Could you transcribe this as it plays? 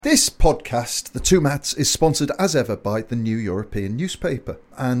This podcast, The Two Mats, is sponsored as ever by the New European Newspaper.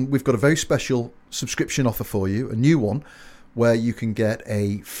 And we've got a very special subscription offer for you, a new one, where you can get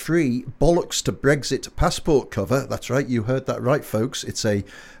a free Bollocks to Brexit passport cover. That's right, you heard that right, folks. It's a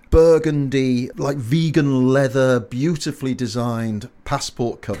burgundy, like vegan leather, beautifully designed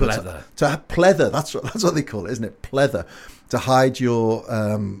passport cover. Pleather. That's what they call it, isn't it? Pleather. To hide your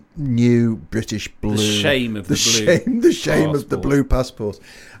new British blue. The shame of the blue. The shame of the blue passport.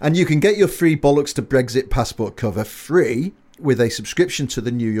 And you can get your free Bollocks to Brexit passport cover free with a subscription to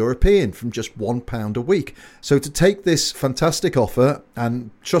the New European from just £1 a week. So to take this fantastic offer,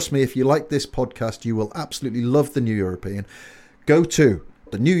 and trust me, if you like this podcast, you will absolutely love the New European, go to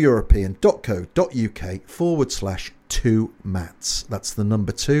theneweuropean.co.uk/2mats. That's the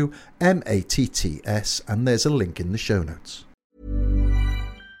number 2, MATTS, and there's a link in the show notes.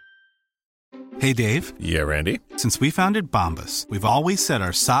 Hey, Dave. Yeah, Randy. Since we founded Bombas, we've always said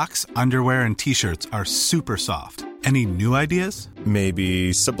our socks, underwear, and T-shirts are super soft. Any new ideas?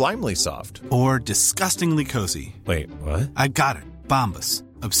 Maybe sublimely soft. Or disgustingly cozy. Wait, what? I got it. Bombas.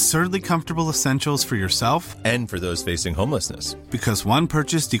 Absurdly comfortable essentials for yourself and for those facing homelessness. Because one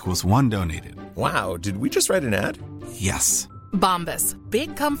purchased equals one donated. Wow, did we just write an ad? Yes. Bombas.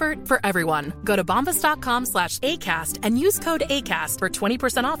 Big comfort for everyone. Go to bombas.com/ACAST and use code ACAST for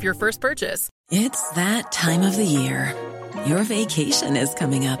 20% off your first purchase. It's that time of the year. Your vacation is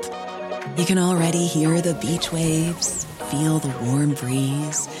coming up. You can already hear the beach waves, feel the warm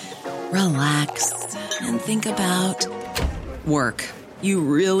breeze, relax, and think about work. You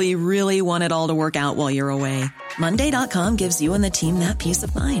really, really want it all to work out while you're away. Monday.com gives you and the team that peace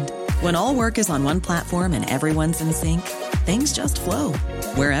of mind. When all work is on one platform and everyone's in sync, things just flow.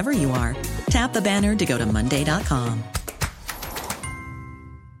 Wherever you are, tap the banner to go to Monday.com.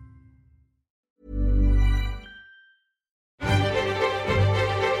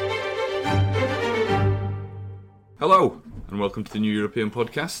 Hello, and welcome to the New European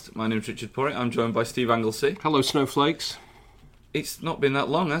Podcast. My name's Richard Porritt. I'm joined by Steve Anglesey. Hello, snowflakes. It's not been that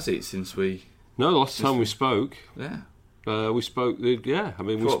long, has it, since we... No, the last time we spoke. Yeah. We spoke, we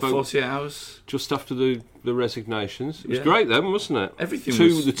spoke 48 hours. Just after the resignations. It was great then, wasn't it? Everything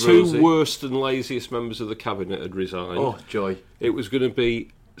was the rosy. two worst and laziest members of the cabinet had resigned. Oh, joy. It was going to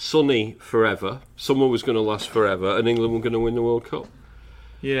be sunny forever. Summer was going to last forever, and England were going to win the World Cup.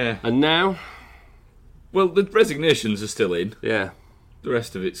 Yeah. And now... Well, the resignations are still in. Yeah. The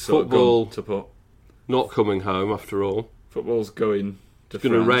rest of it's sort Football of gone to pot. Not coming home, after all. Football's going to It's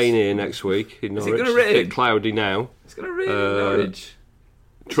going to rain here next week in Norwich. Is it going to rain? It's a bit cloudy now. It's going to rain in Norwich.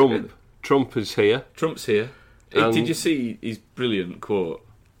 Trump is here. Trump's here. Did you see his brilliant quote?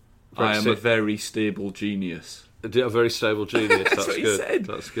 Brexit. I am a very stable genius. A very stable genius. That's what good. He said.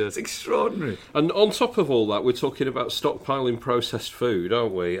 That's good. It's extraordinary. And on top of all that, we're talking about stockpiling processed food,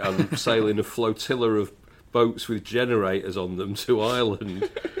 aren't we? And sailing a flotilla of boats with generators on them to Ireland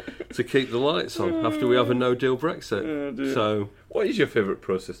to keep the lights on after we have a no-deal Brexit. So, what is your favourite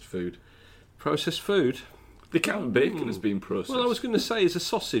processed food? Processed food? They count bacon as being processed. Well, I was going to say, is a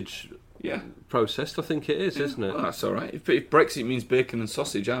sausage processed? I think it is, isn't it? Well, that's all right. If Brexit means bacon and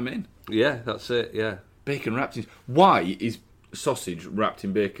sausage, I'm in. Yeah, that's it, yeah. Bacon wrapped in... Why is sausage wrapped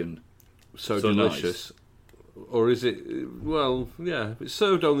in bacon so delicious? Nice? Or is it... Well, yeah. It's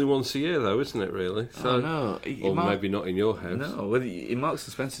served only once a year, though, isn't it, really? So, no. Or maybe not in your house. No. Well, in Marks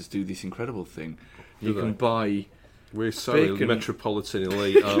and Spencer's do this incredible thing. You can buy... We're so metropolitan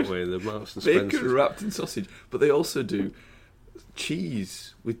elite, aren't we? The Marks and Spencer's. Bacon wrapped in sausage. But they also do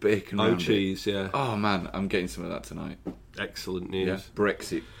cheese with bacon around cheese, it. Yeah. Oh, man. I'm getting some of that tonight. Excellent news. Yeah.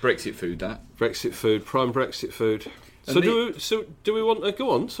 Brexit food, that. Brexit food. Prime Brexit food. So do we want to go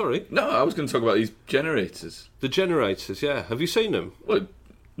on? Sorry. No, I was going to talk about these generators. The generators, yeah. Have you seen them? Well,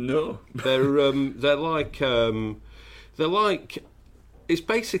 no. They're like it's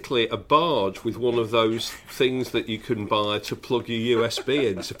basically a barge with one of those things that you can buy to plug your USB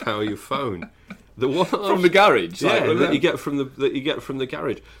in to power your phone. The one from the garage, that you get from the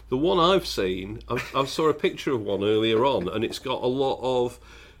garage. The one I've seen, I saw a picture of one earlier on, and it's got a lot of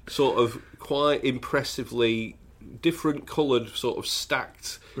sort of quite impressively different coloured sort of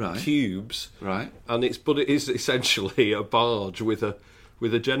stacked cubes, right? And it is essentially a barge with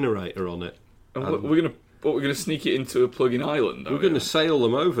a generator on it. And we're gonna sneak it into a plug-in island. We're going to sail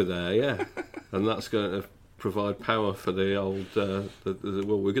them over there, yeah, and that's going to provide power for the old. Well,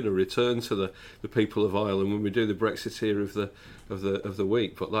 we're going to return to the people of Ireland when we do the Brexiteer of the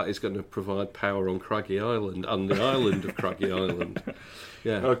week, but that is going to provide power on Craggy Island and the island of Craggy Island.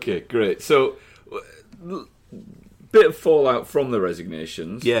 Yeah. Okay, great. So bit of fallout from the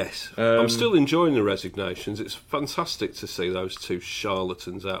resignations. Yes. I'm still enjoying the resignations. It's fantastic to see those two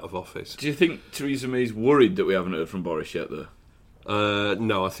charlatans out of office. Do you think Theresa May's worried that we haven't heard from Boris yet, though?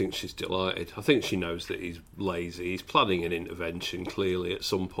 No, I think she's delighted. I think she knows that he's lazy. He's planning an intervention, clearly, at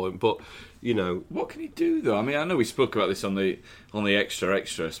some point. But, you know... What can he do, though? I mean, I know we spoke about this on the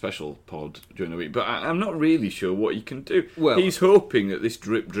extra special pod during the week, but I'm not really sure what he can do. Well, he's hoping that this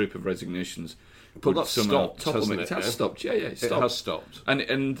drip of resignations... But that's stopped, hasn't it? It has stopped. Yeah, it stopped. It has stopped.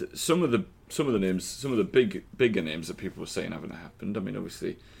 And some of the names, some of the bigger names that people were saying haven't happened. I mean,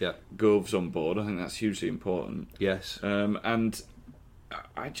 obviously, Gove's on board. I think that's hugely important. Yes. And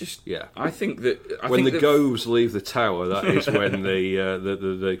I think that when the Goves leave the tower, that is when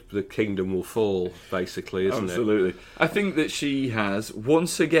the kingdom will fall, basically, isn't it? Absolutely. I think that she has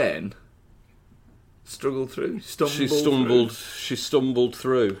once again struggled through. She stumbled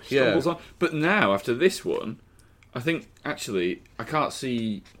through. Stumbles on. But now, after this one, I think actually I can't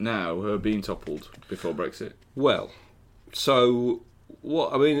see now her being toppled before Brexit. Well, so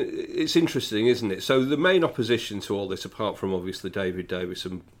what? I mean, it's interesting, isn't it? So the main opposition to all this, apart from obviously David Davis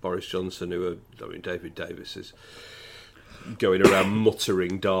and Boris Johnson, David Davis is going around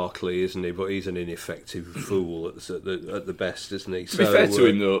muttering darkly, isn't he? But he's an ineffective fool at the best, isn't he? To be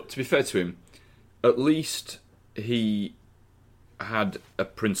fair to him, at least he had a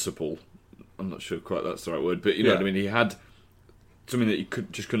principle. I'm not sure quite that's the right word, but you know what I mean. He had something that he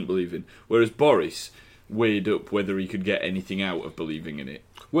couldn't believe in. Whereas Boris weighed up whether he could get anything out of believing in it.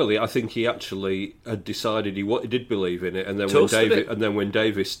 Well, I think he actually had decided he did believe in it, and then when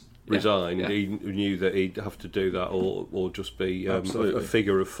Davis resigned, he knew that he'd have to do that or just be a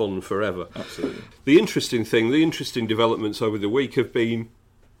figure of fun forever. Absolutely. The interesting developments over the week have been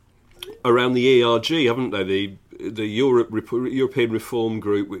around the ERG, haven't they? The European Reform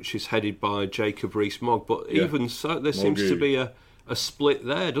Group, which is headed by Jacob Rees-Mogg. But even so, there seems to be a split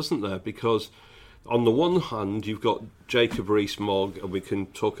there, doesn't there? Because on the one hand, you've got Jacob Rees-Mogg, and we can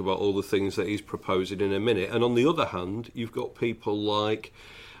talk about all the things that he's proposing in a minute. And on the other hand, you've got people like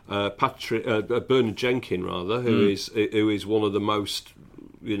Bernard Jenkin, who is one of the most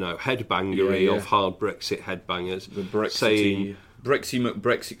headbangery of hard Brexit headbangers, the Brexit saying.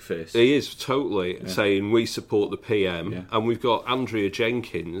 Brexit face. He is totally saying we support the PM, and we've got Andrea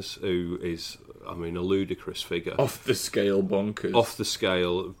Jenkins, who is, a ludicrous figure, off the scale bonkers,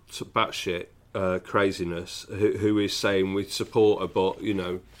 batshit craziness, who is saying we support her, but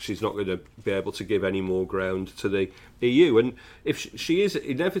she's not going to be able to give any more ground to the EU, and if she is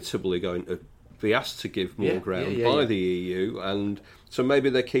inevitably going to be asked to give more ground by the EU, and so maybe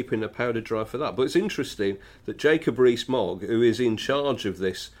they're keeping the powder dry for that. But it's interesting that Jacob Rees-Mogg, who is in charge of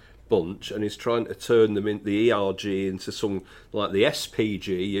this bunch and is trying to turn them the ERG into some like the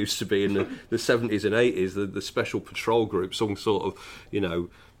SPG used to be in the 70s and 80s, the Special Patrol Group, some sort of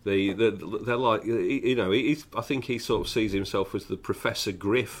they're like I think he sort of sees himself as the Professor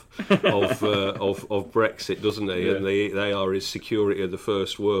Griff of Brexit, doesn't he? Yeah. And they are his security of the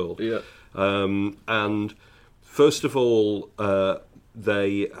first world. Yeah. And first of all,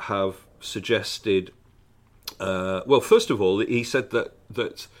 they have suggested. First of all, he said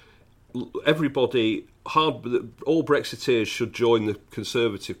that everybody, all Brexiteers should join the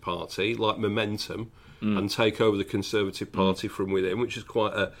Conservative Party, like Momentum, and take over the Conservative Party from within, which is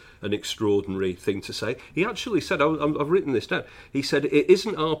quite an extraordinary thing to say. He actually said, I've written this down, he said, it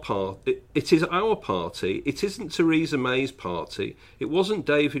isn't our party, it is our party, it isn't Theresa May's party, it wasn't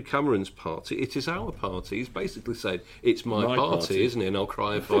David Cameron's party, it is our party. He's basically said, it's my party, isn't it? And I'll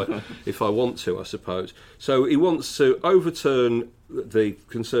cry if I want to, I suppose. So he wants to overturn the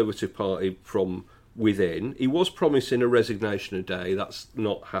Conservative Party from within. He was promising a resignation a day. That's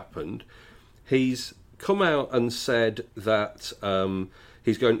not happened. He's come out and said that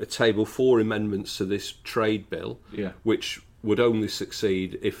he's going to table 4 amendments to this trade bill, which would only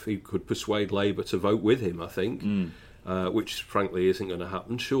succeed if he could persuade Labour to vote with him, I think, which frankly isn't going to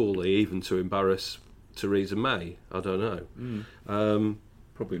happen, surely, even to embarrass Theresa May. I don't know.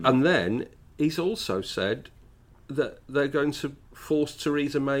 Probably not. And then he's also said that they're going to force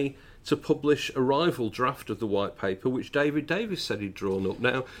Theresa May to publish a rival draft of the White Paper, which David Davis said he'd drawn up.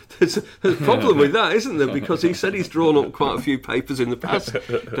 Now, there's a problem with that, isn't there? Because he said he's drawn up quite a few papers in the past,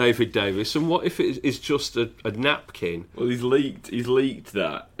 David Davis. And what if it is just a napkin? Well, he's leaked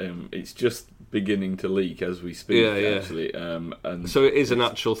that. It's just beginning to leak as we speak, actually. And so it is an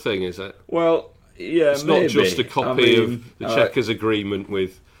actual thing, is it? Well, yeah, it's not just a copy of the Chequers Agreement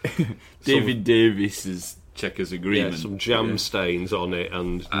with David Davis's Chequers Agreement. Some jam stains on it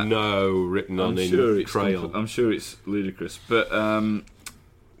and no written on in crayon. I'm sure it's ludicrous, but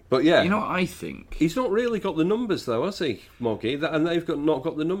But yeah, You know what I think? he's not really got the numbers though, has he, Moggy? And they've not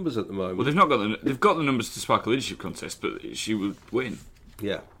got the numbers at the moment. Well, they've got the numbers to spark a leadership contest, but she would win.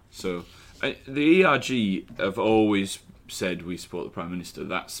 Yeah. So the ERG have always said we support the Prime Minister.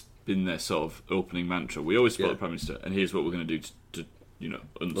 That's been their sort of opening mantra. We always support the Prime Minister, and here's what we're going to do to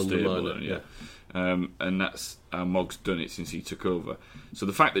unstable it. And that's how Mog's done it since he took over. So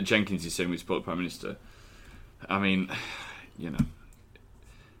the fact that Jenkins is saying we support the Prime Minister, I mean,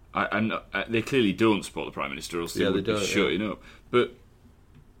 they clearly don't support the Prime Minister, or else they would be shutting up. But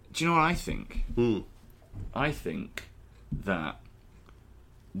do you know what I think? I think that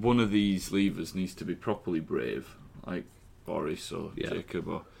one of these leavers needs to be properly brave, like Boris or Jacob.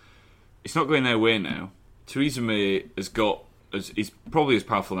 Or it's not going their way now. Theresa May is probably as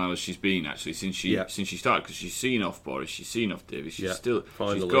powerful now as she's been actually since she started, because she's seen off Boris, she's seen off Davis, she's got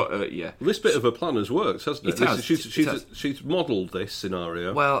this bit of a plan has worked, hasn't it? It has. She's modelled this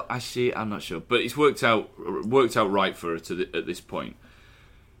scenario. Well, actually, I'm not sure, but it's worked out right for her at this point.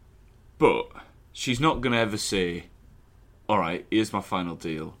 But she's not going to ever say, "All right, here's my final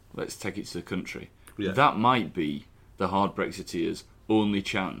deal. Let's take it to the country." Yeah. That might be the hard Brexiteers' only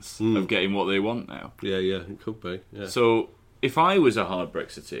chance of getting what they want now. Yeah, it could be. Yeah. So if I was a hard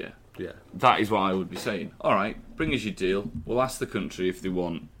Brexiteer, Yeah. That is what I would be saying. All right, bring us your deal. We'll ask the country if they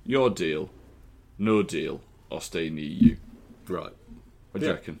want your deal, no deal, or stay in the EU. Right. What do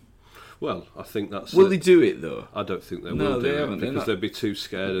you reckon? Well, I think that's... Will they do it, though? I don't think they will do it, because they'd be too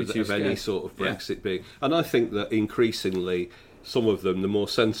scared of any sort of Brexit being... And I think that increasingly, some of them, the more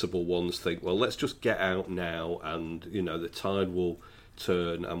sensible ones, think, well, let's just get out now and, you know, the tide will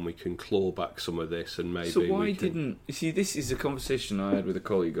turn and we can claw back some of this and maybe... So why didn't... You see, this is a conversation I had with a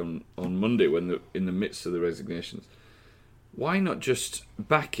colleague on Monday when in the midst of the resignations. Why not just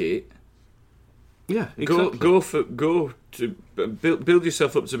back it... Yeah, exactly. Go to build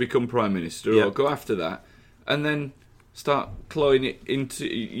yourself up to become Prime Minister, or go after that, and then start clawing it into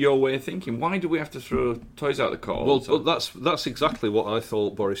your way of thinking. Why do we have to throw toys out the car? Well, that's exactly what I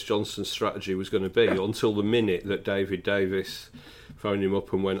thought Boris Johnson's strategy was going to be until the minute that David Davis phoned him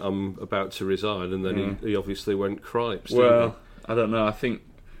up and went, "I'm about to resign," and then he obviously went cripes. Well, I don't know.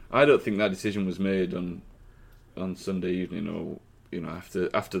 I don't think that decision was made on Sunday evening, or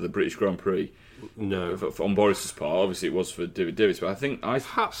after the British Grand Prix. No, on Boris's part, obviously it was for David Davis, but I think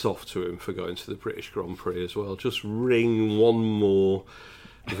hats off to him for going to the British Grand Prix as well. Just ring one more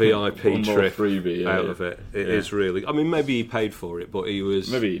VIP trip freebie out of it. It is really. I mean, maybe he paid for it, but he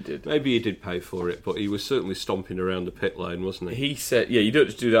was. Maybe he did. Maybe he did pay for it, but he was certainly stomping around the pit lane, wasn't he? He said, "Yeah, you don't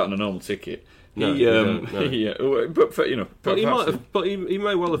just do that on a normal ticket." No, but he might have. But he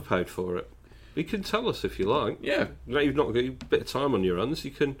may well have paid for it. He can tell us if you like. Yeah, you've not got a bit of time on your hands. You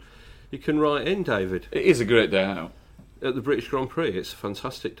can write in, David. It is a great day out. At the British Grand Prix, it's a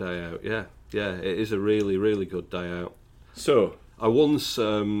fantastic day out, yeah, it is a really, really good day out. So, I once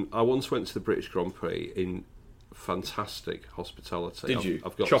went to the British Grand Prix in fantastic hospitality. Did you?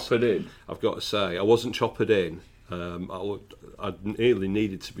 Choppered in? I've got to say, I wasn't choppered in. I nearly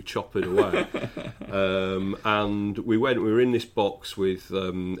needed to be choppered away. And we were in this box with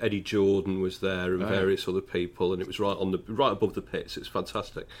Eddie Jordan was there and various other people, and it was right above the pits. It's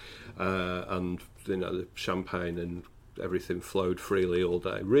fantastic, and the champagne and everything flowed freely all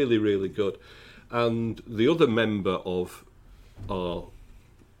day. Really, really good. And the other member of our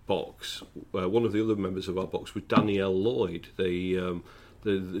box, one of the other members of our box was Danielle Lloyd,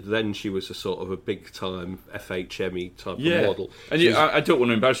 then she was a sort of a big time FHME type of model. And I don't want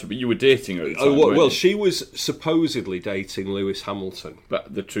to embarrass you, but you were dating her at the time. Well, she was supposedly dating Lewis Hamilton.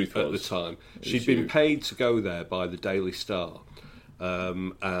 But the truth was, at the time, she'd been paid to go there by the Daily Star,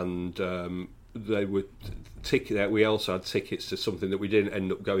 and they were we also had tickets to something that we didn't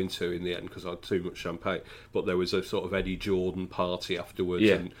end up going to in the end because I had too much champagne. But there was a sort of Eddie Jordan party afterwards,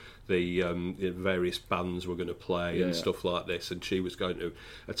 and the various bands were going to play and stuff like this, and she was going to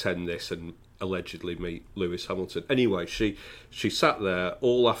attend this and allegedly meet Lewis Hamilton. Anyway, she sat there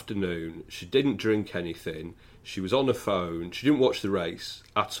all afternoon. She didn't drink anything. She was on her phone. She didn't watch the race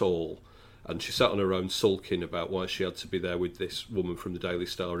at all. And she sat on her own sulking about why she had to be there with this woman from the Daily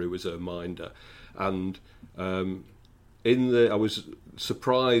Star who was her minder. And I was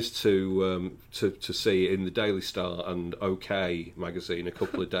surprised to see in the Daily Star and OK magazine a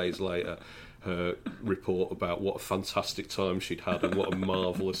couple of days later her report about what a fantastic time she'd had and what a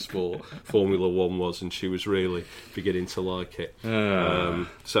marvellous sport Formula One was, and she was really beginning to like it.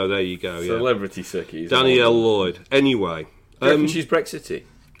 So there you go. Celebrity sickies. Danielle Lloyd. Anyway, do you reckon she's Brexity?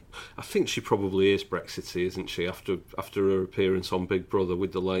 I think she probably is Brexity, isn't she? After her appearance on Big Brother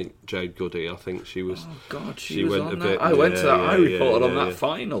with the late Jade Goody, I think she was. Oh God, she was went on a that. bit. I went to that. I reported on that yeah.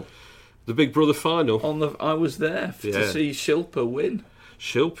 final. The Big Brother final. I was there to see Shilpa win.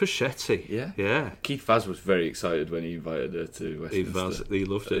 Shilpa Shetty. Yeah. Keith Vaz was very excited when he invited her to Westminster. He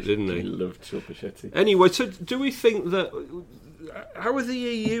loved it, didn't he? He loved Shilpa Shetty. Anyway, so do we think that... How are the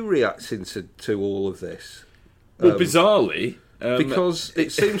EU reacting to all of this? Well, bizarrely... because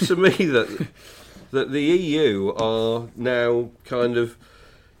it seems to me that the EU are now kind of...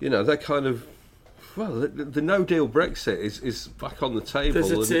 they're kind of... Well, the no-deal Brexit is back on the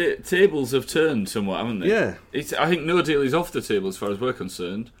table. Tables have turned somewhat, haven't they? Yeah. I think no deal is off the table as far as we're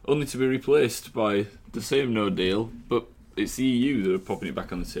concerned, only to be replaced by the same no deal, but it's the EU that are popping it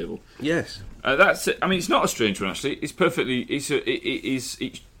back on the table. Yes. That's it. I mean, it's not a strange one, actually. It's perfectly...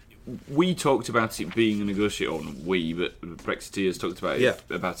 we talked about it being a negotiating... Or not we, but Brexiteers talked about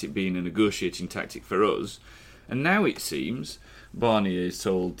it being a negotiating tactic for us. And now it seems... Barnier is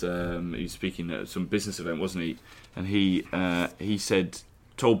told, he was speaking at some business event, wasn't he? And he said,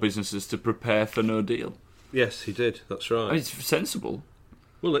 told businesses to prepare for no deal. Yes, he did. That's right. I mean, it's sensible.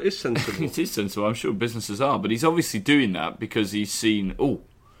 Well, it is sensible. It is sensible. I'm sure businesses are. But he's obviously doing that because he's seen,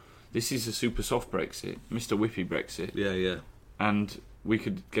 this is a super soft Brexit, Mr. Whippy Brexit. Yeah. And we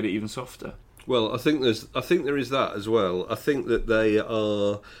could get it even softer. Well, I think there is that as well. I think that they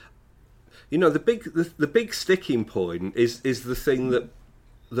are... the big sticking point is the thing that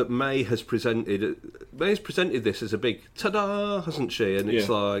May has presented. May has presented this as a big ta-da, hasn't she? And it's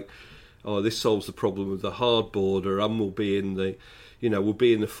like, this solves the problem of the hard border, and we'll be in the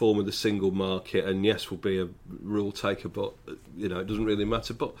form of the single market, and yes, we'll be a rule taker, but it doesn't really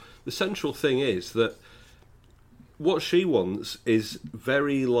matter. But the central thing is that what she wants is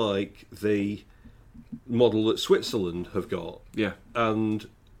very like the model that Switzerland have got. Yeah, and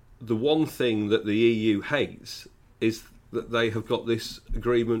the one thing that the EU hates is that they have got this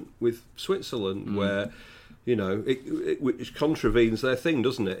agreement with Switzerland where, which contravenes their thing,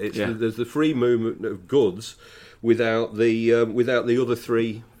 doesn't it? There's the free movement of goods without the other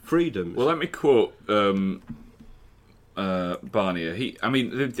three freedoms. Well, let me quote Barnier.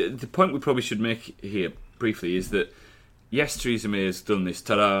 The point we probably should make here briefly is that yes, Theresa May has done this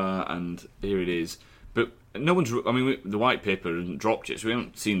ta-da, and here it is, but no one's... the white paper hasn't dropped yet, so we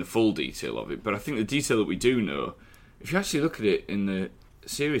haven't seen the full detail of it. But I think the detail that we do know, if you actually look at it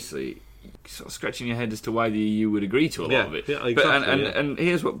seriously, you're sort of scratching your head as to why the EU would agree to a lot of it. Yeah, exactly. And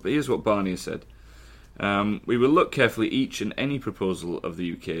here's what Barnier said. We will look carefully each and any proposal of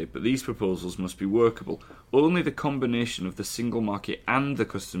the UK, but these proposals must be workable. Only the combination of the single market and the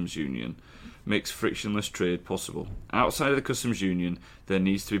customs union makes frictionless trade possible. Outside of the customs union, there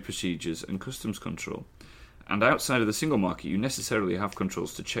needs to be procedures and customs control. And outside of the single market, you necessarily have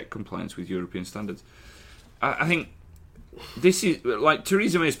controls to check compliance with European standards. I think this is, like,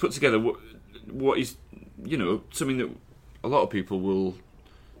 Theresa May has put together what is, something that a lot of people will,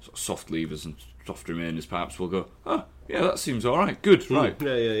 sort of soft leavers and soft remainers perhaps, will go, that seems all right, good, right.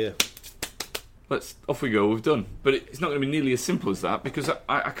 Yeah. Off we go, we've done. But it's not going to be nearly as simple as that, because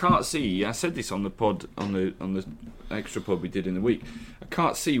I can't see, I said this on the pod, on the extra pod we did in the week, I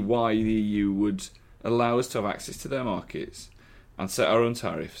can't see why the EU would allow us to have access to their markets and set our own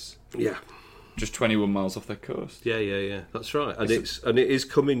tariffs. Yeah. Just 21 miles off their coast. Yeah. That's right. And it is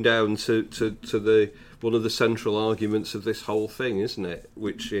coming down to the one of the central arguments of this whole thing, isn't it?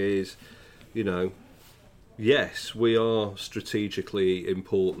 Which is, yes, we are strategically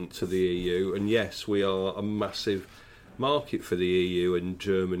important to the EU, and yes, we are a massive market for the EU and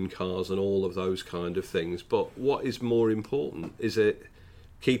German cars and all of those kind of things. But what is more important? Is it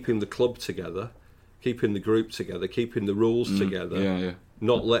keeping the club together, keeping the group together, keeping the rules together,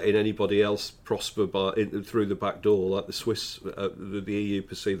 not letting anybody else prosper through the back door like the Swiss, the EU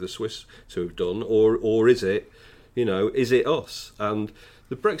perceive the Swiss to have done, or is it, is it us? And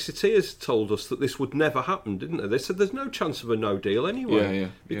the Brexiteers told us that this would never happen, didn't they? They said there's no chance of a no deal anyway,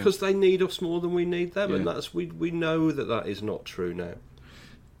 because they need us more than we need them, and that's we know that is not true now.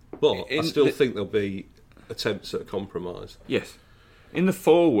 But I still think there'll be attempts at a compromise. Yes, in the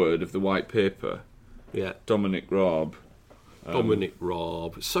foreword of the white paper, Dominic Raab.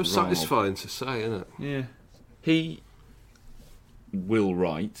 It's so satisfying to say, isn't it? Yeah, he will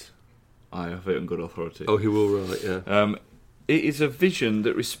write. I have it on good authority. Oh, he will write. Yeah. It is a vision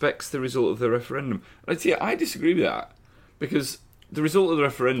that respects the result of the referendum. I disagree with that, because the result of the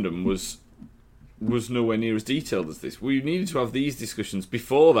referendum was nowhere near as detailed as this. We needed to have these discussions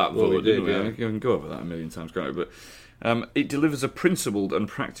before that vote, didn't we? I can go over that a million times, can't we? But it delivers a principled and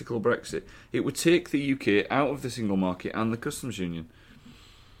practical Brexit. It would take the UK out of the single market and the customs union.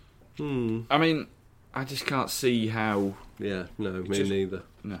 I mean, I just can't see how. Yeah, no, me neither.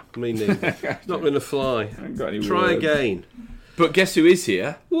 No, me neither. It's not going to fly. I haven't got any Try words. again. But guess who is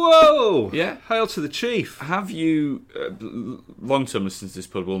here? Whoa! Yeah. Hail to the chief. Have you, long-term listeners to this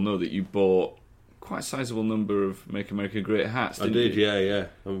pod will know that you bought quite a sizable number of Make America Great hats, didn't you? Yeah.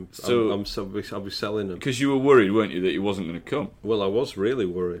 I'll be selling them. Because you were worried, weren't you, that he wasn't going to come? Well, I was really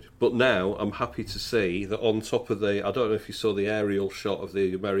worried. But now I'm happy to see that on top of I don't know if you saw the aerial shot of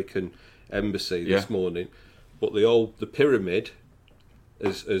the American embassy this morning, but the pyramid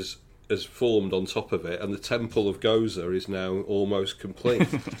has formed on top of it, and the Temple of Goza is now almost complete.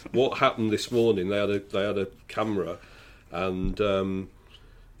 What happened this morning? They had a camera, and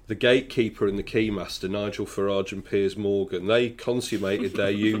the gatekeeper and the keymaster, Nigel Farage and Piers Morgan, they consummated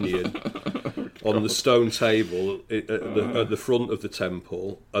their union on the stone table at the front of the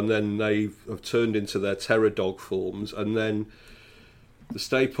temple, and then they have turned into their terror dog forms, and then the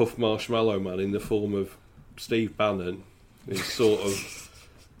Stay Puft Marshmallow Man in the form of Steve Bannon is sort of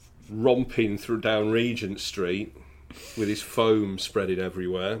romping down Regent Street with his foam spreading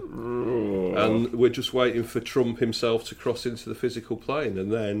everywhere, and we're just waiting for Trump himself to cross into the physical plane,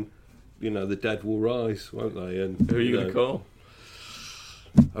 and then the dead will rise, won't they? And who are you going to call?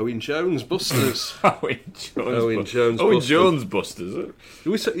 Owen Jones Busters. Owen Jones Busters.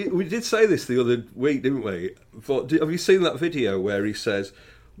 We did say this the other week, didn't we? But have you seen that video where he says,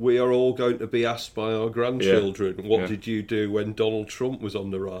 we are all going to be asked by our grandchildren, what did you do when Donald Trump was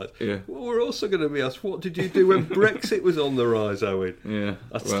on the rise? Yeah. Well, we're also going to be asked, what did you do when Brexit was on the rise, Owen? Yeah.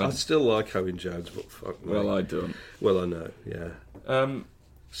 I still like Owen Jones, but fuck me. Well, I don't. Well, I know, yeah.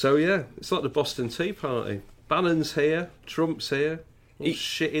 So, yeah, it's like the Boston Tea Party. Bannon's here, Trump's here.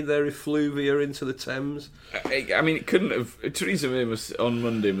 Shitting their effluvia into the Thames. I mean, it couldn't have. Theresa May on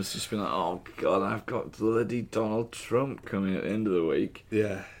Monday must have just been like, "Oh God, I've got bloody Donald Trump coming at the end of the week."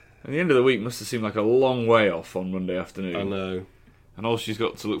 Yeah, and the end of the week must have seemed like a long way off on Monday afternoon. I know. And all she's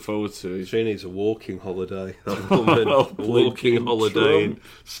got to look forward to is she needs a walking holiday. That woman, a walking holiday in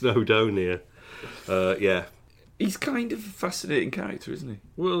Snowdonia. Yeah. He's kind of a fascinating character, isn't he?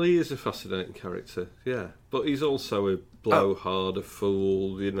 Well, he is a fascinating character, yeah. But he's also a blowhard, a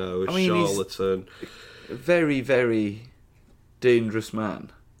fool, a charlatan. A very, very dangerous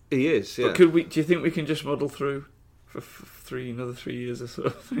man. He is, yeah. But do you think we can just muddle through for another 3 years or so?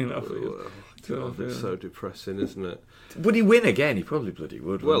 3.5 years? God, it's so depressing, isn't it? Would he win again? He probably bloody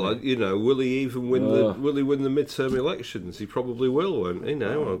would. Well, will he even win will he win the midterm elections? He probably will, won't he?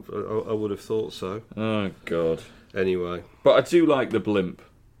 I would have thought so. Oh God. Anyway, but I do like the blimp.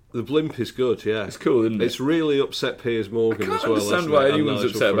 The blimp is good, yeah. It's cool, isn't it? It's really upset Piers Morgan as well. I can't understand why anyone's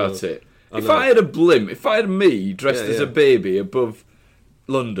upset about it. If I had a blimp, if I had me dressed as a baby above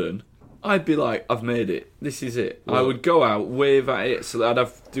London, I'd be like, I've made it. This is it. Well, I would go out, wave at it, so I'd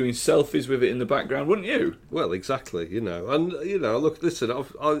have doing selfies with it in the background, wouldn't you? Well, exactly, and look, listen,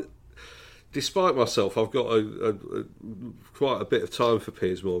 despite myself, I've got quite a bit of time for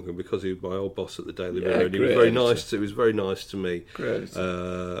Piers Morgan because he was my old boss at the Daily Mirror, and he was very nice. It was very nice to me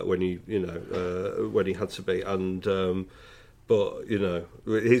when he had to be, and. But,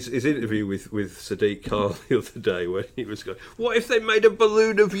 his interview with Sadiq Khan the other day when he was going, what if they made a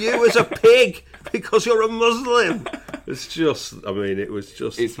balloon of you as a pig because you're a Muslim? It's just, it was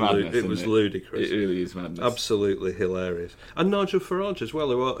just... It's madness, it was ludicrous. It really is madness. Absolutely hilarious. And Nigel Farage as well,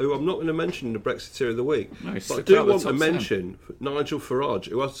 who I'm not going to mention in the Brexiteer of the Week. No, but I do want to mention Nigel Farage,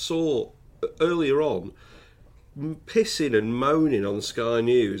 who I saw earlier on pissing and moaning on Sky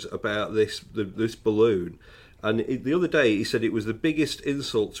News about this balloon. And the other day he said it was the biggest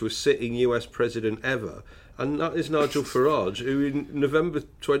insult to a sitting US president ever. And that is Nigel Farage, who in November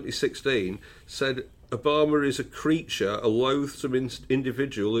 2016 said Obama is a creature, a loathsome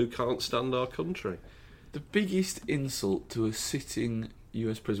individual who can't stand our country. The biggest insult to a sitting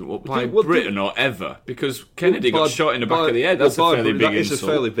US president, by Britain or ever? Because Kennedy got shot in the back of the head. That's a fairly big insult. That is a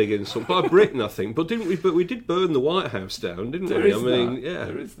fairly big insult. By Britain, I think. But we did burn the White House down, didn't we? There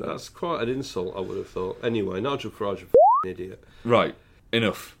is that. That's quite an insult, I would have thought. Anyway, Nigel Farage, an idiot. Right,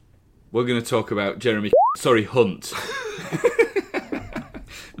 enough. We're going to talk about Jeremy Hunt.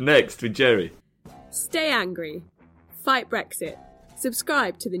 Next with Jerry. Stay angry. Fight Brexit.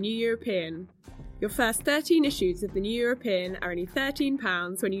 Subscribe to The New European. Your first 13 issues of The New European are only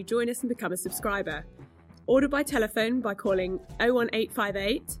 £13 when you join us and become a subscriber. Order by telephone by calling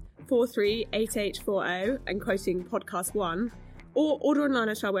 01858 438840 and quoting podcast 1, or order online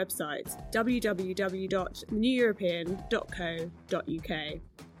at our website www.theneweuropean.co.uk.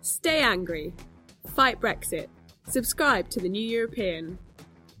 Stay angry. Fight Brexit. Subscribe to The New European.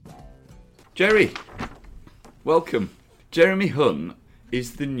 Jerry, welcome. Jeremy Hunt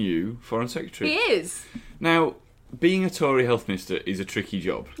is the new Foreign Secretary. He is. Now, being a Tory health minister is a tricky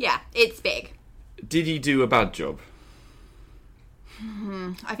job. Yeah, it's big. Did he do a bad job?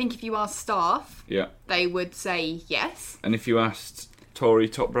 I think if you ask staff, Yeah. they would say yes. And if you asked Tory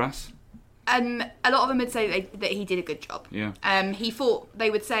top brass? A lot of them would say that he did a good job. Yeah. They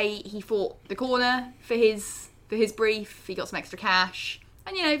would say he fought the corner for his brief. He got some extra cash,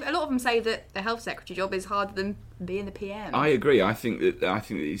 and a lot of them say that the health secretary job is harder than being the PM. I agree. I think that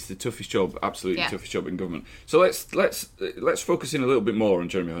it's the toughest job, absolutely Yeah. toughest job in government. So let's focus in a little bit more on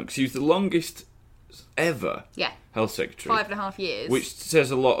Jeremy Hunt, because he was the longest ever health secretary, 5.5 years, which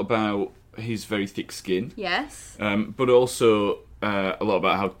says a lot about his very thick skin. Yes. But also a lot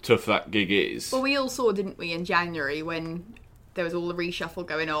about how tough that gig is. Well, we all saw, didn't we, in January when there was all the reshuffle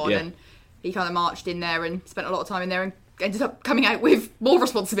going on, and he kind of marched in there and spent a lot of time in there and ended up coming out with more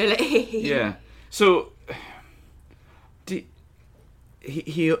responsibility. Yeah. So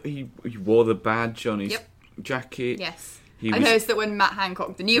he wore the badge on his jacket. Yes. I noticed that when Matt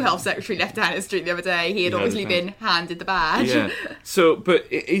Hancock, the new health secretary, left Downing Street the other day, he had obviously been handed the badge. Yeah. So, but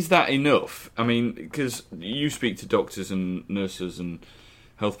is that enough? I mean, because you speak to doctors and nurses and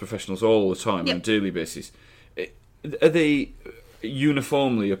health professionals all the time on a daily basis. Are they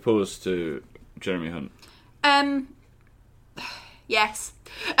uniformly opposed to Jeremy Hunt? Yes.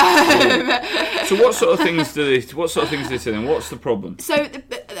 So what sort of things do they say then? What's the problem? So I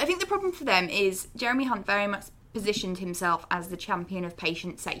think the problem for them is Jeremy Hunt very much positioned himself as the champion of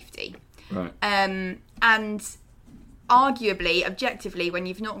patient safety. Right. And arguably, objectively, when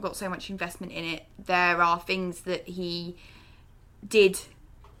you've not got so much investment in it, there are things that he did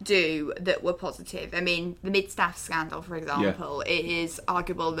do that were positive. I mean, the mid-staff scandal, for example, it is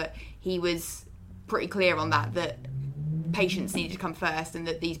arguable that he was pretty clear on that patients needed to come first and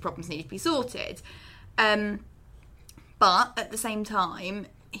that these problems needed to be sorted. But at the same time,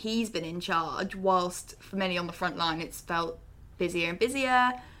 he's been in charge whilst for many on the front line it's felt busier and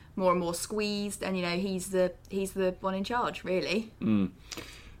busier, more and more squeezed, and he's the one in charge, really.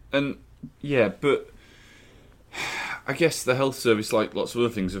 And but I guess the health service, like lots of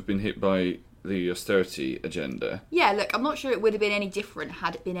other things, have been hit by the austerity agenda. Yeah, look, I'm not sure it would have been any different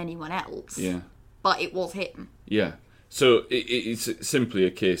had it been anyone else. Yeah. But it was him. Yeah. So it's simply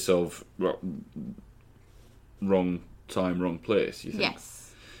a case of wrong time, wrong place, you think?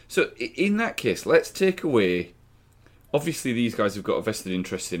 Yes. So in that case, let's take away... Obviously, these guys have got a vested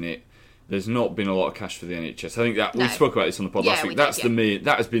interest in it. There's not been a lot of cash for the NHS. I think that we spoke about this on the pod last week. That's the main.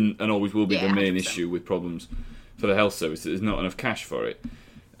 That has been and always will be the main 100%. Issue with problems for the health service. That there's not enough cash for it.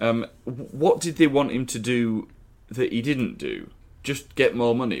 What did they want him to do that he didn't do? Just get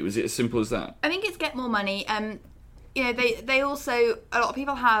more money? Was it as simple as that? I think it's get more money. They also, a lot of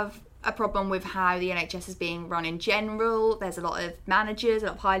people have a problem with how the NHS is being run in general. There's a lot of managers, a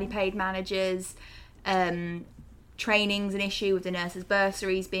lot of highly paid managers. Training's an issue with the nurses'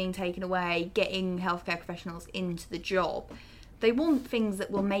 bursaries being taken away, getting healthcare professionals into the job. They want things that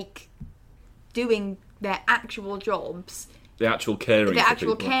will make doing their actual jobs, the actual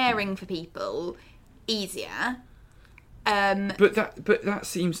caring for people, easier. But that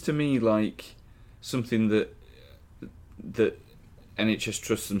seems to me like something that NHS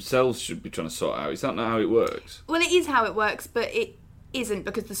trusts themselves should be trying to sort out. Is that not how it works? Well, it is how it works, but it isn't,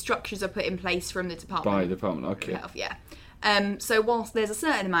 because the structures are put in place from the department. By the department, okay. Health, yeah. So whilst there's a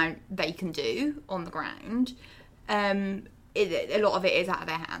certain amount they can do on the ground, a lot of it is out of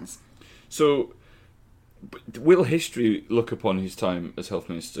their hands. So, will history look upon his time as health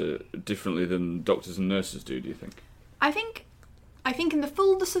minister differently than doctors and nurses do you think? I think in the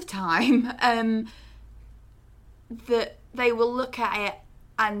fullness of time, that they will look at it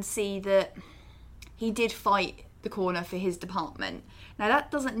and see that he did fight the corner for his department. Now,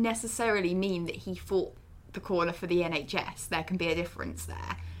 that doesn't necessarily mean that he fought the corner for the NHS. There can be a difference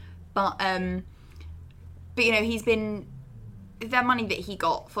there. But he's been... That money that he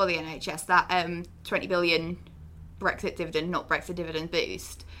got for the NHS, that 20 billion Brexit dividend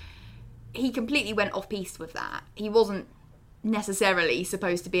boost, he completely went off-piste with that. He wasn't necessarily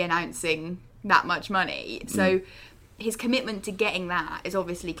supposed to be announcing that much money. So his commitment to getting that is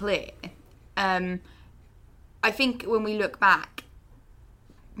obviously clear. I think when we look back,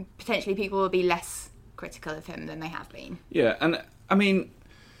 potentially people will be less critical of him than they have been. Yeah, and I mean...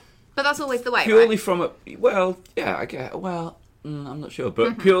 But that's always the way, purely right? from a... Well, yeah, I get... Well, I'm not sure.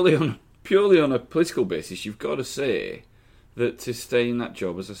 But purely on a political basis, you've got to say that to stay in that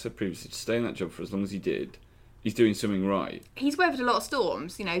job, as I said previously, to stay in that job for as long as he did, he's doing something right. He's weathered a lot of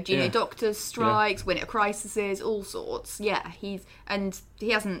storms, junior doctors, strikes, winter crises, all sorts. Yeah, he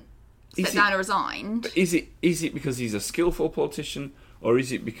hasn't stepped down or resigned. Is it because he's a skillful politician, Or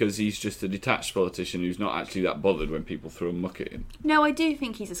is it because he's just a detached politician who's not actually that bothered when people throw muck at him? No, I do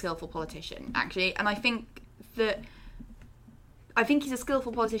think he's a skillful politician, actually. And I think he's a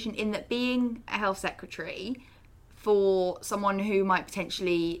skillful politician in that being a health secretary for someone who might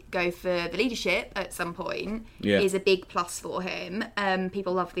potentially go for the leadership at some point is a big plus for him.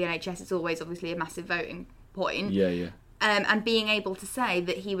 People love the NHS. It's always obviously a massive voting point. Yeah. And being able to say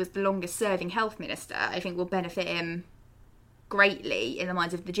that he was the longest serving health minister, I think will benefit him greatly in the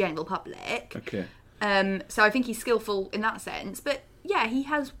minds of the general public. Okay. So I think he's skillful in that sense. But yeah, he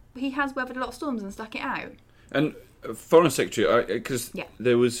has weathered a lot of storms and stuck it out. And Foreign Secretary, because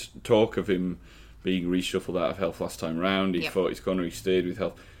there was talk of him being reshuffled out of health last time round. He fought his corner, he stayed with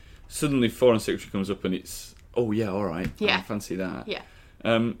health. Suddenly Foreign Secretary comes up and it's, oh yeah, all right, I fancy that. Yeah.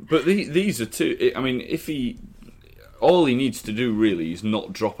 But these are two, I mean, all he needs to do really is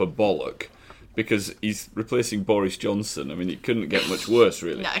not drop a bollock, because he's replacing Boris Johnson. I mean, it couldn't get much worse,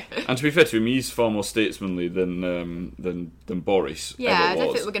 really. No. And to be fair to him, he's far more statesmanly than Boris Yeah, ever I don't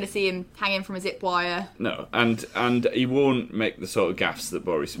was. think we're going to see him hanging from a zip wire. No, and he won't make the sort of gaffes that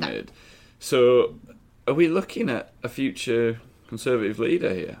Boris made. So, are we looking at a future Conservative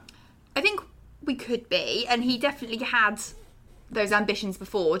leader here? I think we could be, and he definitely had those ambitions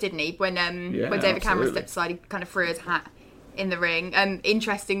before, didn't he? When David Cameron stepped aside, he kind of threw his hat in the ring.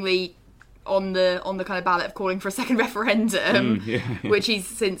 Interestingly, on the kind of ballot of calling for a second referendum, which he's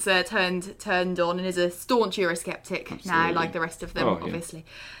since turned on, and is a staunch Eurosceptic now, like the rest of them, obviously.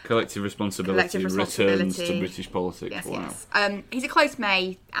 Collective responsibility returns to British politics. Yes, wow. yes. He's a close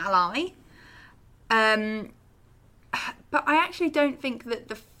May ally. But I actually don't think that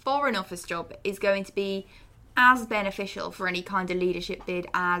the Foreign Office job is going to be as beneficial for any kind of leadership bid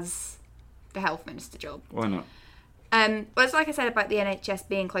as the Health Minister job. Why not? Well, it's like I said about the NHS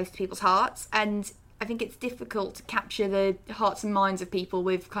being close to people's hearts, and I think it's difficult to capture the hearts and minds of people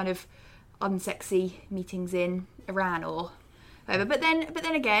with kind of unsexy meetings in Iran or whatever. But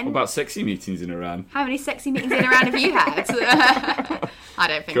then again, What about sexy meetings in Iran? how many sexy meetings in Iran have you had? I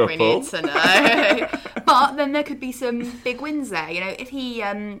don't think we need to know. But then there could be some big wins there. You know, if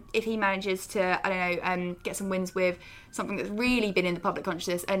he manages to, I don't know, get some wins with something that's really been in the public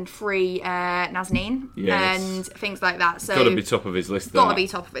consciousness and free Nazanin and things like that. So Got to be top of his list. Got to be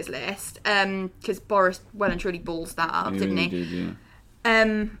top of his list because Boris well and truly balls that up, didn't he? Did,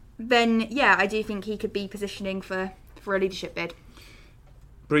 yeah. Then yeah, I do think he could be positioning for a leadership bid.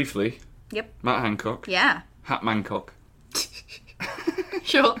 Briefly. Yep. Matt Hancock. Yeah. Hat Mancock.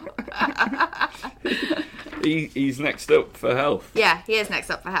 Sure. He's next up for health. Yeah, he is next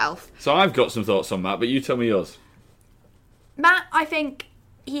up for health. So I've got some thoughts on Matt, but you tell me yours. Matt, I think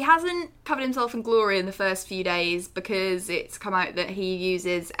he hasn't covered himself in glory in the first few days because it's come out that he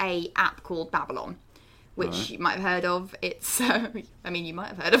uses a app called Babylon, which you might have heard of. It's, I mean, you might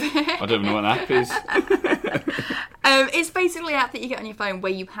have heard of it. I don't know what an app is. It's basically an app that you get on your phone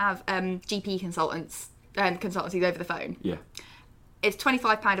where you have GP consultants and consultancies over the phone. Yeah. It's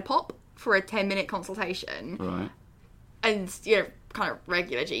 £25 a pop for a 10-minute consultation. Right. And, you know, kind of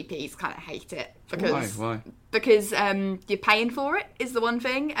regular GPs kind of hate it. Because, Why? Because you're paying for it is the one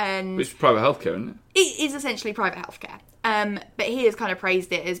thing. And It's private healthcare, isn't it? it is essentially private healthcare. But he has kind of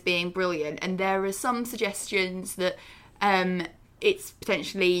praised it as being brilliant. And there are some suggestions that it's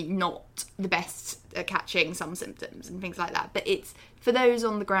potentially not the best at catching some symptoms and things like that. But it's for those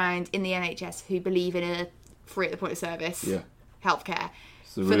on the ground in the NHS who believe in a free at the point of service healthcare.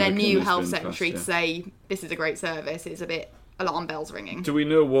 The For their Rubicon new has health been secretary crossed, to say this is a great service is a bit alarm bells ringing. Do we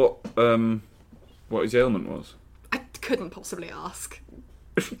know what his ailment was? I couldn't possibly ask.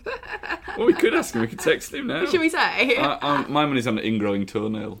 Well, we could ask him. We could text him now. Should we say? My money's on an ingrowing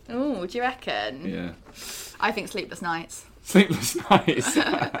toenail. Oh, do you reckon? Yeah. I think sleepless nights. Sleepless nights.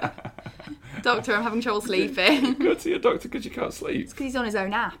 Doctor, I'm having trouble sleeping. Go to your doctor because you can't sleep. Because he's on his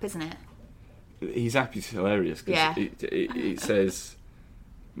own app, isn't it? His app is hilarious because Yeah. it says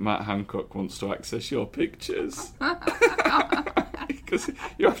Matt Hancock wants to access your pictures. Because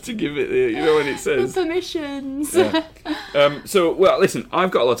you have to give it the, you know when it says permissions. Yeah. So well, listen,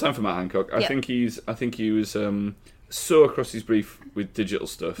 I've got a lot of time for Matt Hancock. I Yep. think he was so across his brief with digital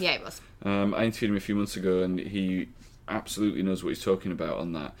stuff. Yeah, it was. I interviewed him a few months ago, and he absolutely knows what he's talking about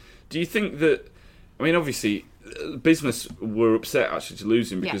on that. Do you think that? I mean, obviously, business were upset actually to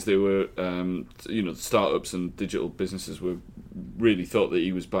lose him because they were, startups and digital businesses were really thought that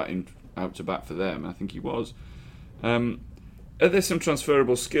he was batting out to bat for them. I think he was. Are there some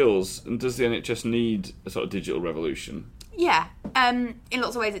transferable skills, and does the NHS need a sort of digital revolution? Yeah, in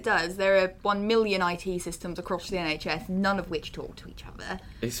lots of ways it does. There are 1 million IT systems across the NHS, none of which talk to each other.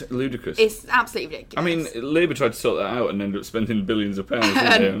 It's ludicrous. It's absolutely ridiculous. I mean, Labour tried to sort that out and ended up spending billions of pounds,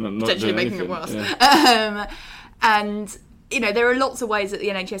 didn't they? And not potentially doing making it anything. worse. Yeah. And, there are lots of ways that the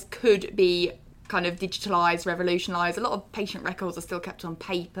NHS could be kind of digitalised, revolutionised. A lot of patient records are still kept on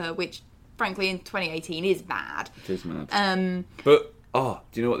paper, which, frankly, in 2018 is bad. It is mad. But, do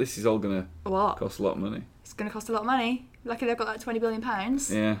you know what? This is all going to cost a lot of money. It's going to cost a lot of money. Lucky they've got that £20 billion.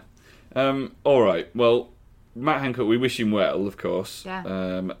 Yeah. All right. Well, Matt Hancock, we wish him well, of course.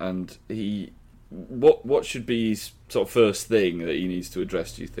 Yeah. And he, what should be his sort of first thing that he needs to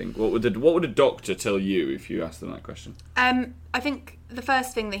address? Do you think? What would a doctor tell you if you asked them that question? I think the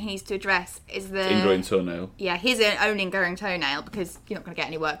first thing that he needs to address is the ingrowing toenail. Yeah, his own ingrowing toenail, because you're not going to get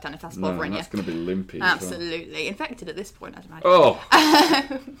any work done if that's bothering you. That's going to be limpy. Absolutely infected at this point, I'd imagine. Oh,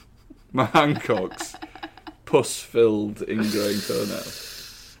 Matt Hancock's pus-filled ingrowing toenail.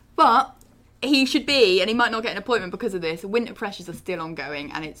 But he should be, and he might not get an appointment because of this. Winter pressures are still ongoing,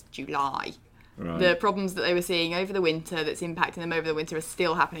 and it's July. Right. The problems that they were seeing over the winter, that's impacting them over the winter, are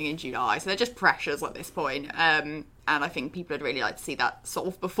still happening in July. So they're just pressures at this point. And I think people would really like to see that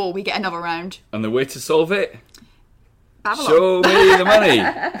solved before we get another round. And the way to solve it? Babylon. Show me the money.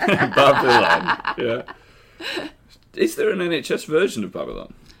 Babylon. Yeah. Is there an NHS version of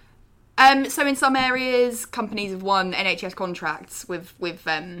Babylon? So in some areas, companies have won NHS contracts with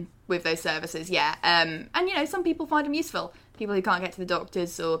those services, yeah. And, some people find them useful. People who can't get to the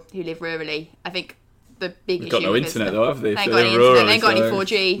doctors or who live rurally. I think the big issue... They've got no internet, though, have they? They ain't got any internet, they ain't got any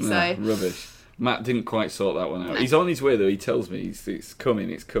 4G, so... Rubbish. Matt didn't quite sort that one out. He's on his way, though. He tells me it's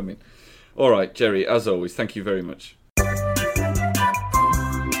coming. All right, Jerry, as always, thank you very much.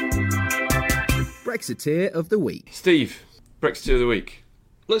 Brexiteer of the Week. Steve, Brexiteer of the Week.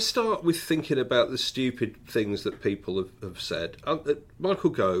 Let's start with thinking about the stupid things that people have said. Michael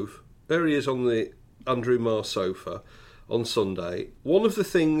Gove, there he is on the Andrew Marr sofa on Sunday. One of the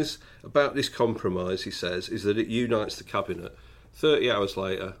things about this compromise, he says, is that it unites the cabinet. 30 hours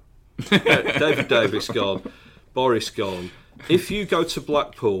later, David Davis gone, Boris gone. If you go to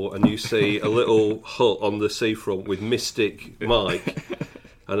Blackpool and you see a little hut on the seafront with Mystic Mike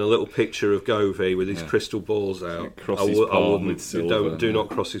and a little picture of Govey with his crystal balls out, do not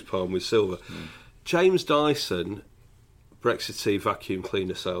cross his palm with silver. Yeah. James Dyson, Brexiteer vacuum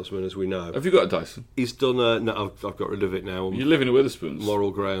cleaner salesman, as we know. Have you got a Dyson? He's done no, I've got rid of it now. You live in a Wetherspoons?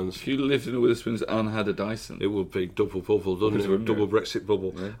 Moral grounds. If you lived in a Wetherspoons and had a Dyson... It would be double bubble, doesn't it? Double Brexit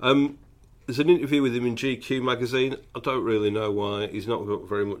bubble. Yeah. There's an interview with him in GQ magazine. I don't really know why. He's not got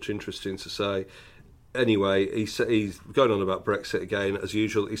very much interesting to say. Anyway, he's going on about Brexit again, as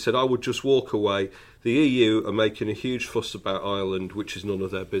usual. He said, I would just walk away. The EU are making a huge fuss about Ireland, which is none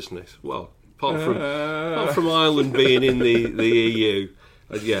of their business. Well, apart from Ireland being in the EU,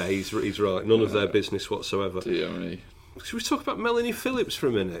 yeah, he's right. None of their business whatsoever. Dear me. Should we talk about Melanie Phillips for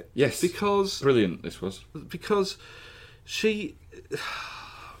a minute? Yes. Because... Brilliant, this was. Because she...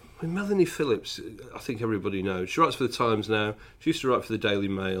 Melanie Phillips, I think everybody knows. She writes for the Times now. She used to write for the Daily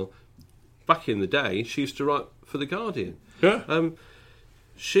Mail. Back in the day, she used to write for The Guardian. Yeah.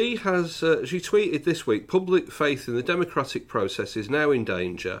 She has. She tweeted this week, public faith in the democratic process is now in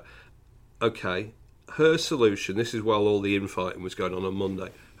danger. Okay. Her solution, this is while all the infighting was going on Monday,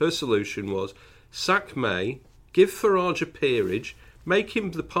 her solution was sack May, give Farage a peerage, make him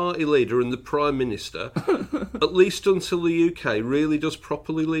the party leader and the Prime Minister, at least until the UK really does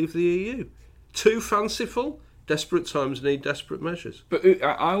properly leave the EU. Too fanciful? Desperate times need desperate measures. But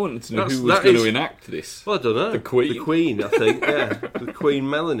I wanted to know who was going to enact this. Well, I don't know. The Queen. The Queen, I think, yeah. The Queen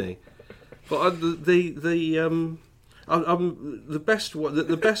Melanie. But the best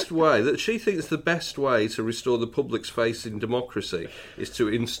way that she thinks the best way to restore the public's faith in democracy is to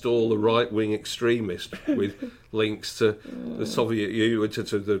install a right-wing extremist with links to the Soviet Union,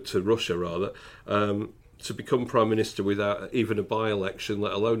 to Russia rather, to become Prime Minister without even a by-election,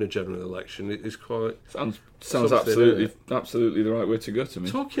 let alone a general election. It is quite sounds absolutely the right way to go to me.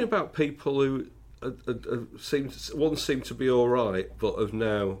 Talking about people who once seemed to be all right, but have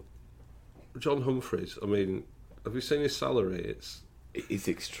now. John Humphreys. I mean, have you seen his salary? It is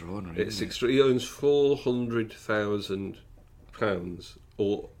extraordinary. It's he earns £400,000,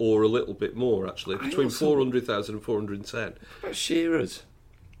 or a little bit more actually, between 400,000 and 410. What about Shearer's?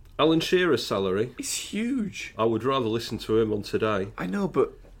 Alan Shearer's salary is huge. I would rather listen to him on Today. I know,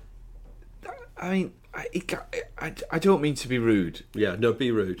 but I mean, I don't mean to be rude. Yeah, no,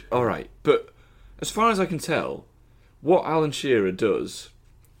 be rude. All right, but as far as I can tell, what Alan Shearer does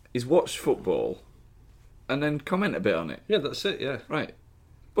is watch football and then comment a bit on it. Yeah, that's it, yeah. Right.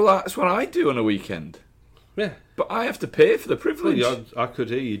 Well, that's what I do on a weekend. Yeah. But I have to pay for the privilege. Well, I could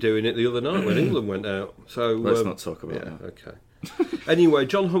hear you doing it the other night when England went out. So Let's not talk about that. Okay. Anyway,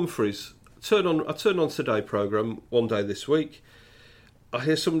 John Humphreys. I turned on Today programme one day this week. I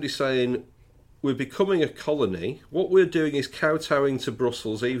hear somebody saying, we're becoming a colony. What we're doing is kowtowing to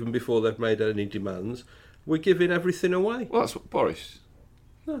Brussels even before they've made any demands. We're giving everything away. Well, that's what Boris.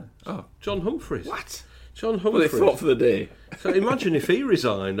 No. Oh. John Humphreys. What? John Well, they Humphreys. fought for the day. So imagine if he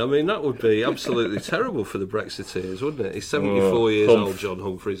resigned. I mean, that would be absolutely terrible for the Brexiteers, wouldn't it? He's 74 years old, John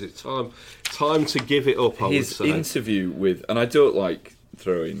Humphreys. It's time to give it up, I would His say. interview with... And I don't like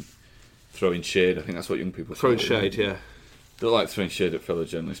throwing shade. I think that's what young people Throwing call shade, it. yeah. Don't like throwing shade at fellow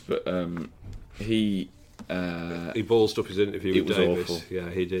journalists, but he ballsed up his interview it with was Davis. awful. Yeah,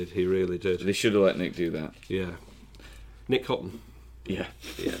 he did. He really did. They should have let Nick do that. Yeah. Nick Cotton. Yeah.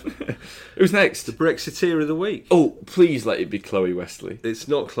 Yeah. Who's next? The Brexiteer of the week. Oh, please let it be Chloe Wesley. It's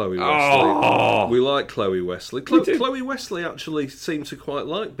not Chloe Wesley. Oh. We like Chloe Wesley. We do. Chloe Wesley actually seemed to quite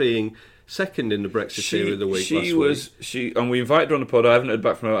like being second in the Brexiteer of the week last week. And we invited her on the pod. I haven't heard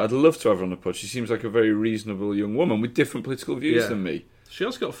back from her. I'd love to have her on the pod. She seems like a very reasonable young woman with different political views than me. She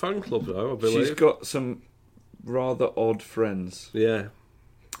has got a fan club though, I believe. She's got some rather odd friends. Yeah.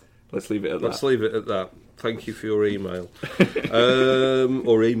 Let's leave it at Let's that. leave it at that. Thank you for your email.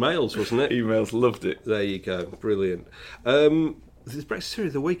 Or emails, wasn't it? Emails, loved it. There you go. Brilliant. The Brexiteer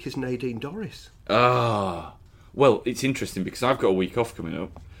of the week is Nadine Dorris. Ah. Well, it's interesting because I've got a week off coming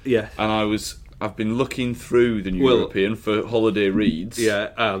up. Yeah. And I've been looking through the New European for holiday reads. Yeah,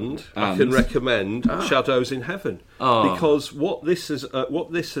 and I can recommend Shadows in Heaven because what this has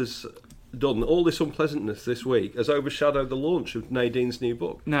done, all this unpleasantness this week, has overshadowed the launch of Nadine's new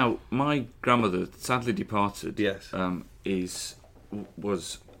book. Now, my grandmother, sadly departed, Yes.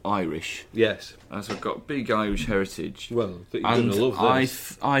 was Irish. Yes. So I've got big Irish heritage. Well, you're going to love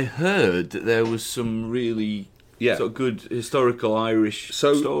this. I heard that there was some really sort of good historical Irish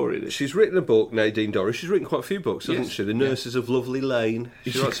story. She's written a book, Nadine Dorris. She's written quite a few books, hasn't Yes. she? The Nurses of Lovely Lane.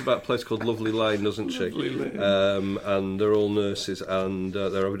 She writes about a place called Lovely Lane, doesn't she? Lovely Lane. And they're all nurses, and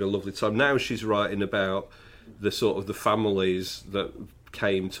they're having a lovely time. Now she's writing about the sort of the families that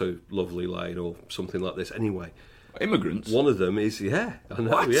came to Lovely Lane or something like this. Anyway, immigrants. one of them is I know.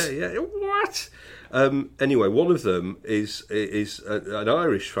 What? Yeah. What? Anyway, one of them is an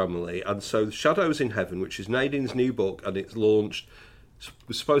Irish family, and so Shadows in Heaven, which is Nadine's new book, and it's launched. It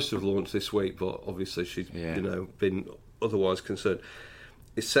was supposed to have launched this week, but obviously she's been otherwise concerned.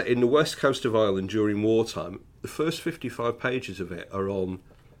 It's set in the west coast of Ireland during wartime. The first 55 pages of it are on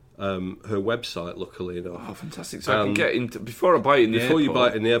her website, luckily enough. Oh, fantastic! So I can get into before I buy it in the airport. Before you buy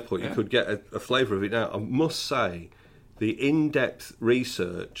it in the airport, you could get a flavour of it. Now, I must say, the in-depth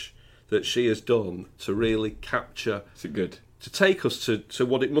research that she has done to really capture... Is it good? To take us to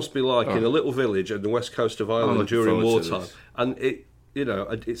what it must be like in a little village on the west coast of Ireland during wartime. And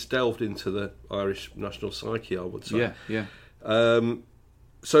it's delved into the Irish national psyche, I would say. Yeah.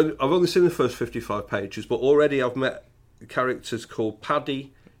 So I've only seen the first 55 pages, but already I've met characters called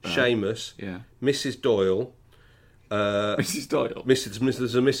Paddy, Seamus, Mrs. Doyle. Mrs. Doyle? There's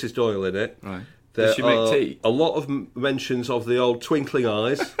a Mrs. Doyle in it. Right. There Does she make tea? A lot of mentions of the old twinkling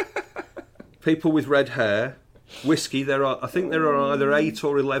eyes, people with red hair, whiskey. I think there are either 8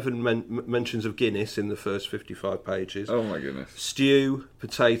 or 11 mentions of Guinness in the first 55 pages. Oh my goodness. Stew,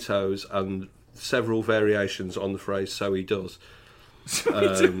 potatoes, and several variations on the phrase "so he does."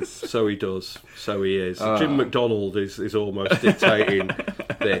 So he does. So he is. Jim McDonald is almost dictating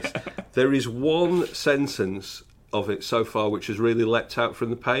this. There is one sentence of it so far which has really leapt out from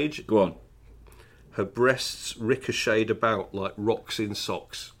the page. Go on. Her breasts ricocheted about like rocks in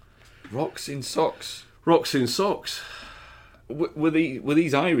socks. Rocks in socks. Rocks in socks. Were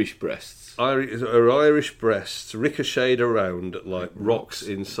these Irish breasts? Her Irish breasts ricocheted around like rocks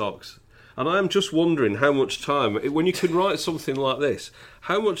in socks. And I am just wondering how much time, when you can write something like this,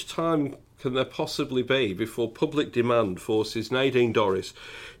 how much time can there possibly be before public demand forces Nadine Dorris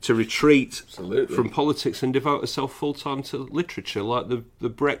to retreat from politics and devote herself full-time to literature, like the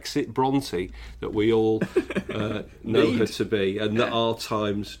Brexit Bronte that we all know her to be, and that our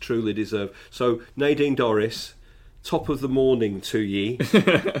times truly deserve. So, Nadine Dorris, top of the morning to ye.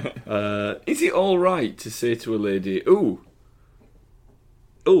 Is it all right to say to a lady, ooh,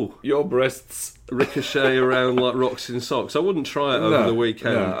 your breasts ricochet around like rocks in socks? I wouldn't try it over the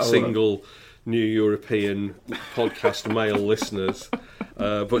weekend, single New European podcast male listeners.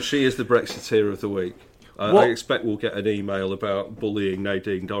 But she is the Brexiteer of the week. I expect we'll get an email about bullying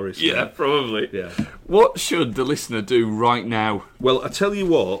Nadine Dorris. Yeah, probably. Yeah. What should the listener do right now? Well, I tell you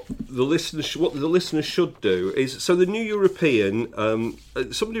what the listener should do is, so the New European.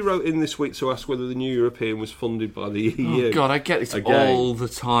 Somebody wrote in this week to ask whether the New European was funded by the EU. Oh God, I get this all the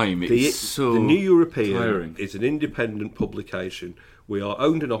time. It's the New European tiring. is an independent publication. We are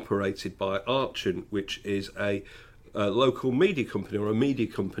owned and operated by Archon, which is a local media company, or a media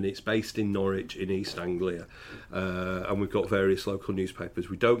company. It's based in Norwich in East Anglia, and we've got various local newspapers.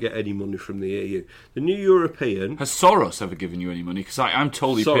 We don't get any money from the EU. The New European... Has Soros ever given you any money? Because I'm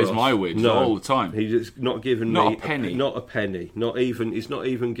told he pays my wages all the time. He's not given not me... a penny. Not a penny. He's not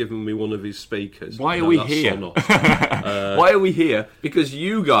even given me one of his speakers. Why are we here? Why are we here? Because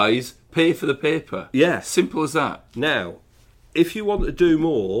you guys pay for the paper. Yeah. Simple as that. Now, if you want to do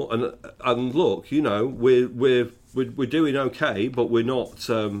more, and look, we're doing okay, but we're not,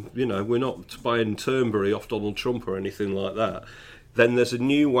 we're not buying Turnberry off Donald Trump or anything like that. Then there's a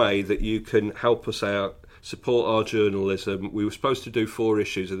new way that you can help us out, support our journalism. We were supposed to do 4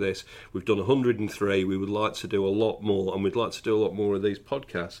 issues of this. We've done 103. We would like to do a lot more, and we'd like to do a lot more of these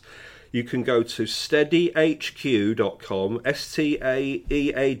podcasts. You can go to steadyhq.com,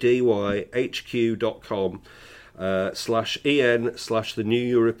 steadyhq.com, /EN/the New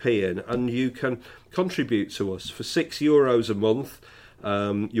European, and you can contribute to us for €6 a month.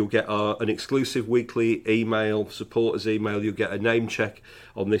 You'll get an exclusive weekly email, supporters email. You'll get a name check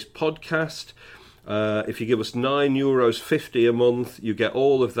on this podcast. If you give us €9.50 a month, you get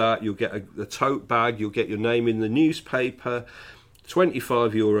all of that. You'll get a tote bag. You'll get your name in the newspaper.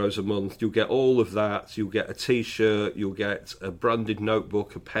 €25 a month, you'll get all of that. You'll get a T-shirt, you'll get a branded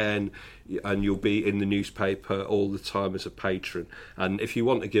notebook, a pen, and you'll be in the newspaper all the time as a patron. And if you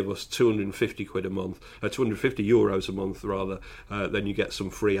want to give us €250 a month, €250 a month rather, then you get some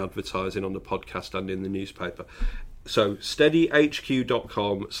free advertising on the podcast and in the newspaper. So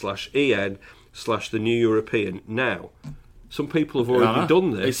steadyhq.com /EN/the New European. Now, some people have already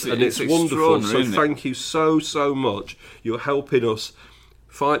done this, and it's wonderful. So thank you so much. You're helping us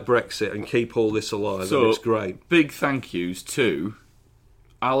fight Brexit and keep all this alive, and it's great. Big thank yous to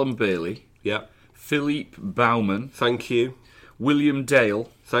Alan Bailey, Philippe Baumann, thank you, William Dale,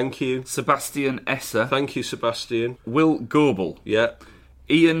 thank you, Sebastian Esser, thank you, Sebastian, Will Goebel,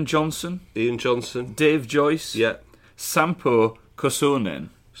 Ian Johnson, Dave Joyce, Sampo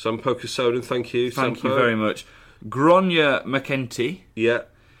Kosonen, thank you, thank you very much. Gronya McEntee,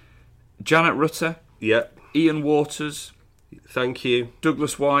 Janet Rutter, Ian Waters, thank you,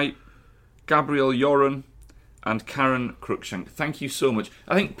 Douglas White, Gabriel Yoren, and Karen Cruikshank. Thank you so much.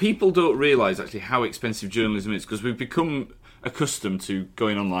 I think people don't realise actually how expensive journalism is, because we've become accustomed to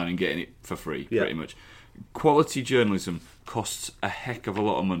going online and getting it for free, pretty much. Quality journalism costs a heck of a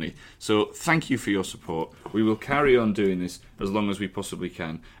lot of money. So thank you for your support. We will carry on doing this as long as we possibly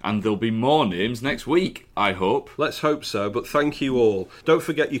can. And there'll be more names next week, I hope. Let's hope so, but thank you all. Don't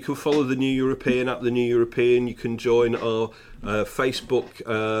forget, you can follow The New European at The New European. You can join our Facebook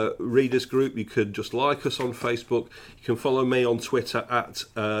readers group. You could just like us on Facebook. You can follow me on Twitter at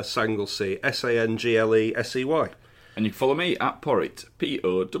Sanglesey, SANGLESEY. And you can follow me at Porritt,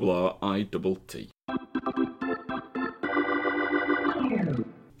 PORRIT.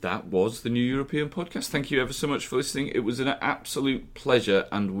 That was the New European Podcast. Thank you ever so much for listening. It was an absolute pleasure,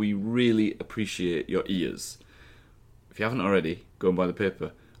 and we really appreciate your ears. If you haven't already, go and buy the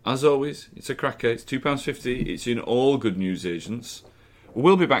paper. As always, it's a cracker. It's £2.50. It's in all good newsagents.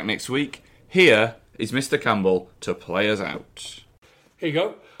 We'll be back next week. Here is Mr. Campbell to play us out. Here you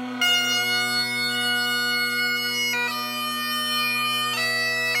go.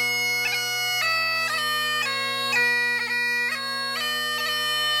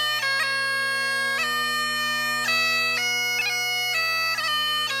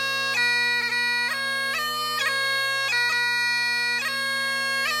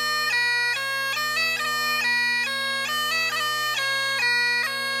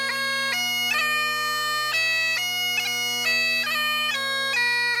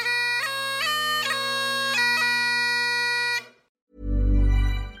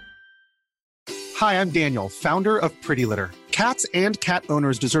 Hi, I'm Daniel, founder of Pretty Litter. Cats and cat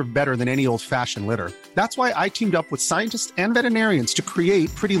owners deserve better than any old-fashioned litter. That's why I teamed up with scientists and veterinarians to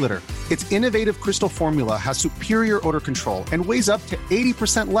create Pretty Litter. Its innovative crystal formula has superior odor control and weighs up to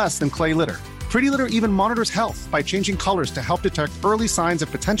 80% less than clay litter. Pretty Litter even monitors health by changing colors to help detect early signs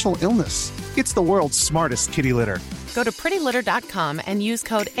of potential illness. It's the world's smartest kitty litter. Go to prettylitter.com and use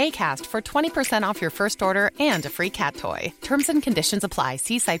code ACAST for 20% off your first order and a free cat toy. Terms and conditions apply.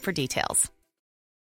 See site for details.